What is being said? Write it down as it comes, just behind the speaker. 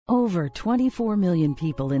Over 24 million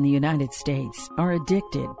people in the United States are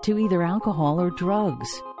addicted to either alcohol or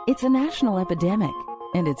drugs. It's a national epidemic,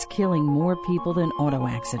 and it's killing more people than auto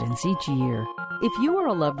accidents each year. If you or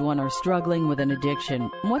a loved one are struggling with an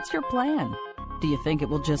addiction, what's your plan? Do you think it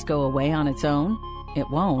will just go away on its own? It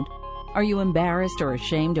won't. Are you embarrassed or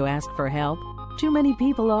ashamed to ask for help? Too many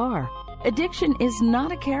people are. Addiction is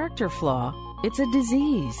not a character flaw. It's a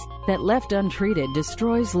disease that, left untreated,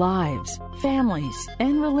 destroys lives, families,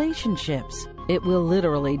 and relationships. It will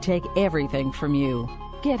literally take everything from you.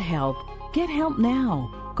 Get help. Get help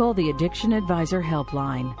now. Call the Addiction Advisor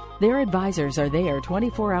Helpline. Their advisors are there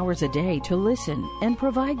 24 hours a day to listen and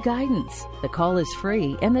provide guidance. The call is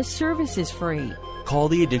free and the service is free. Call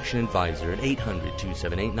the Addiction Advisor at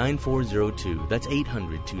 800-278-9402. That's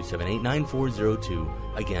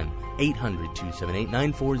 800-278-9402. Again,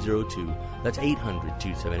 800-278-9402. That's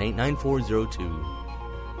 800-278-9402.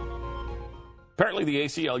 Apparently the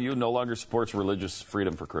ACLU no longer supports religious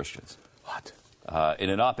freedom for Christians. What? In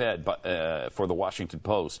an op-ed for the Washington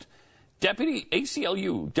Post,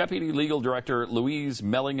 ACLU Deputy Legal Director Louise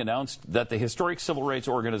Melling announced that the historic civil rights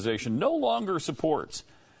organization no longer supports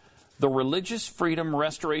the Religious Freedom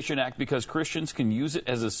Restoration Act because Christians can use it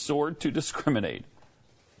as a sword to discriminate.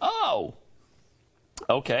 Oh,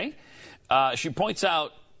 okay. She points to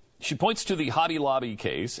the Hobby Lobby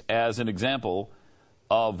case as an example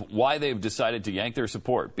of why they've decided to yank their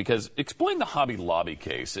support. Because explain the Hobby Lobby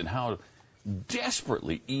case and how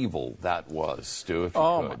desperately evil that was, Stu, if you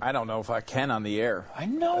could. I don't know if I can on the air. I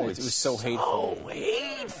know. It was so hateful.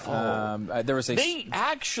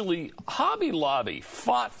 Hobby Lobby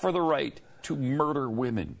fought for the right to murder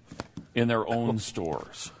women in their own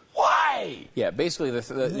stores. Why? Yeah, basically the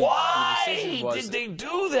decision was did they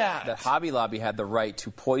do that? That Hobby Lobby had the right to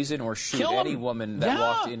poison or shoot any woman that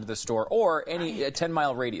walked into the store, or any a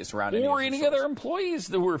 10-mile radius around any of the or any stores. other employees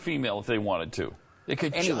that were female if they wanted to. They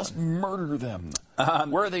could just murder them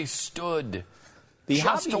where they stood.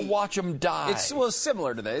 To watch them die. It's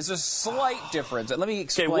similar to that. It's a slight difference. Let me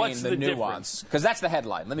explain the nuance, because that's the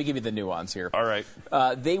headline. Let me give you the nuance here. All right.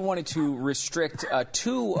 They wanted to restrict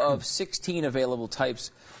 2 of 16 available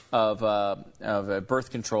types of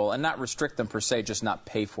birth control, and not restrict them per se, just not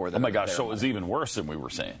pay for them. Oh my gosh! So it was even worse than we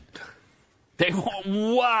were saying.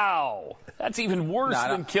 Wow, that's even worse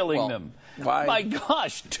than killing them. Why? My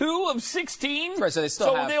gosh, 2 of 16. Right, so they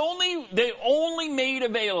still have... they only made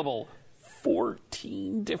available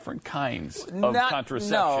 14 different kinds of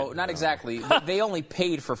contraception. No, not exactly. They only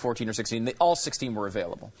paid for 14 or 16. All 16 were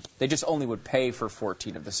available. They just only would pay for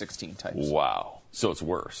 14 of the 16 types. Wow. So it's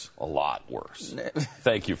worse. A lot worse.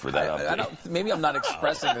 Thank you for that. Maybe I'm not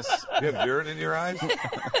expressing this. You have urine in your eyes?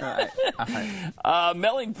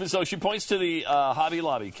 Melling, so she points to the Hobby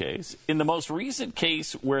Lobby case. In the most recent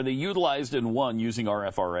case where they utilized and won using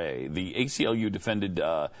RFRA, the ACLU defended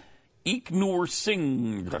Iknoor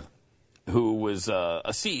Singh, who was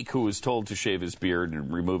a Sikh who was told to shave his beard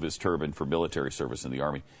and remove his turban for military service in the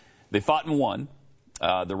army. They fought and won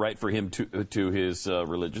the right for him to his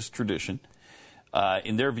religious tradition.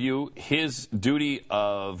 In their view, his duty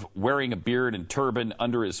of wearing a beard and turban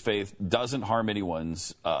under his faith doesn't harm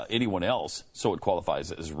anyone else, so it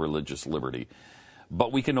qualifies as religious liberty.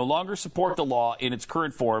 But we can no longer support the law in its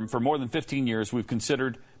current form. For more than 15 years, we've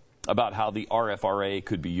considered about how the RFRA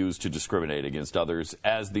could be used to discriminate against others,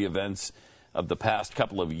 as the events of the past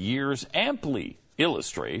couple of years amply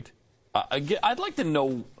illustrate. I'd like to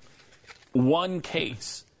know one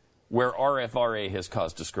case where RFRA has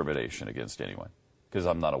caused discrimination against anyone, because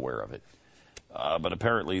I'm not aware of it. But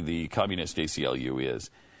apparently the communist ACLU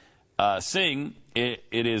is. Singh, it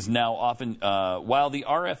is now often, while the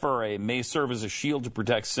RFRA may serve as a shield to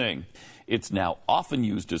protect Singh, it's now often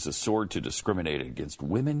used as a sword to discriminate against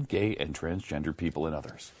women, gay, and transgender people and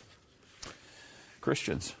others.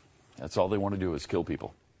 Christians, that's all they want to do is kill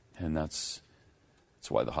people. And that's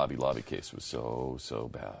why the Hobby Lobby case was so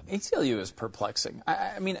bad. ACLU is perplexing.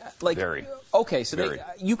 I mean, like... Very. Okay, so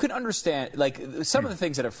you can understand, like, some of the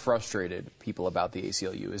things that have frustrated people about the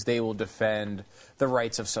ACLU is they will defend the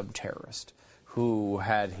rights of some terrorist who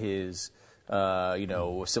had his...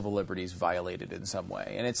 civil liberties violated in some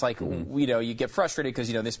way. And it's like, you get frustrated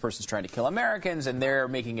because, this person's trying to kill Americans and they're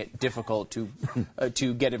making it difficult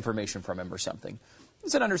to get information from him or something.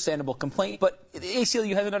 It's an understandable complaint, but the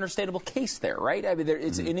ACLU has an understandable case there, right? I mean,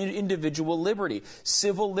 it's an individual liberty,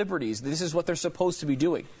 civil liberties. This is what they're supposed to be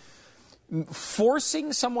doing.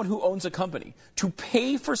 Forcing someone who owns a company to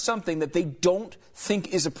pay for something that they don't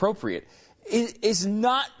think is appropriate is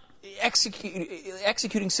not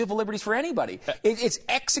executing civil liberties for anybody. It's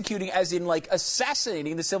executing as in like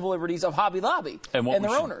assassinating the civil liberties of Hobby Lobby and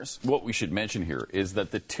their owners. What we should mention here is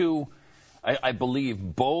that the two, I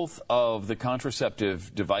believe both of the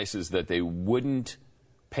contraceptive devices that they wouldn't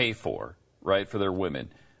pay for, right, for their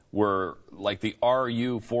women, were like the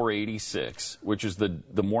RU486, which is the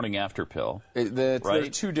morning after pill. Right? There's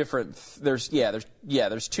two different. There's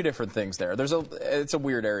two different things there. It's a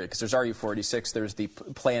weird area because there's RU486. There's the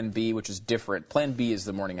Plan B, which is different. Plan B is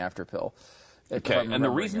the morning after pill. Okay, and the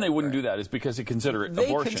reason they wouldn't do that is because they consider it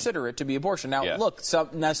abortion. They consider it to be abortion. Now, Yeah. look,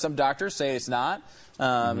 some doctors say it's not.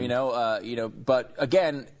 But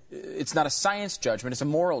again, it's not a science judgment; it's a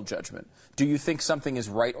moral judgment. Do you think something is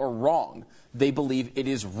right or wrong? They believe it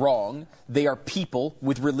is wrong. They are people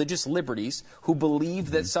with religious liberties who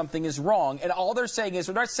believe that something is wrong. And all they're saying is,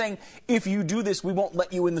 they're not saying, if you do this, we won't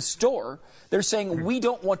let you in the store. They're saying, we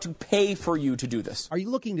don't want to pay for you to do this. Are you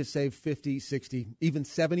looking to save 50, 60, even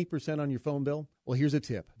 70% on your phone bill? Well, here's a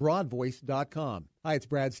tip. Broadvoice.com. Hi, it's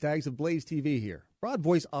Brad Staggs of Blaze TV here.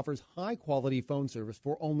 Broadvoice offers high-quality phone service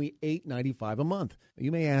for only $8.95 a month.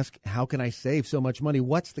 You may ask, how can I save so much money?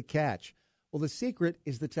 What's the catch? Well, the secret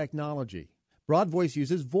is the technology. Broadvoice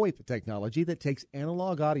uses VoIP technology that takes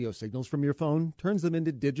analog audio signals from your phone, turns them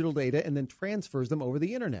into digital data, and then transfers them over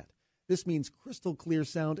the internet. This means crystal clear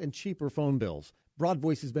sound and cheaper phone bills.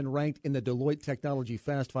 Broadvoice has been ranked in the Deloitte Technology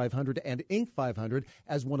Fast 500 and Inc. 500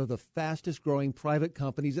 as one of the fastest-growing private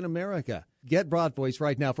companies in America. Get Broadvoice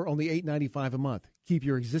right now for only $8.95 a month. Keep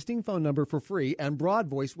your existing phone number for free, and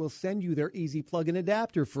Broadvoice will send you their easy plug-in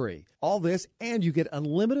adapter free. All this, and you get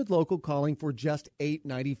unlimited local calling for just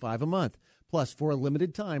 $8.95 a month. Plus, for a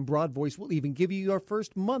limited time, Broadvoice will even give you your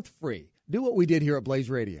first month free. Do what we did here at Blaze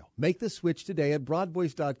Radio. Make the switch today at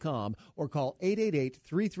broadvoice.com or call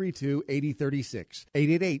 888-332-8036.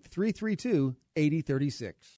 888-332-8036.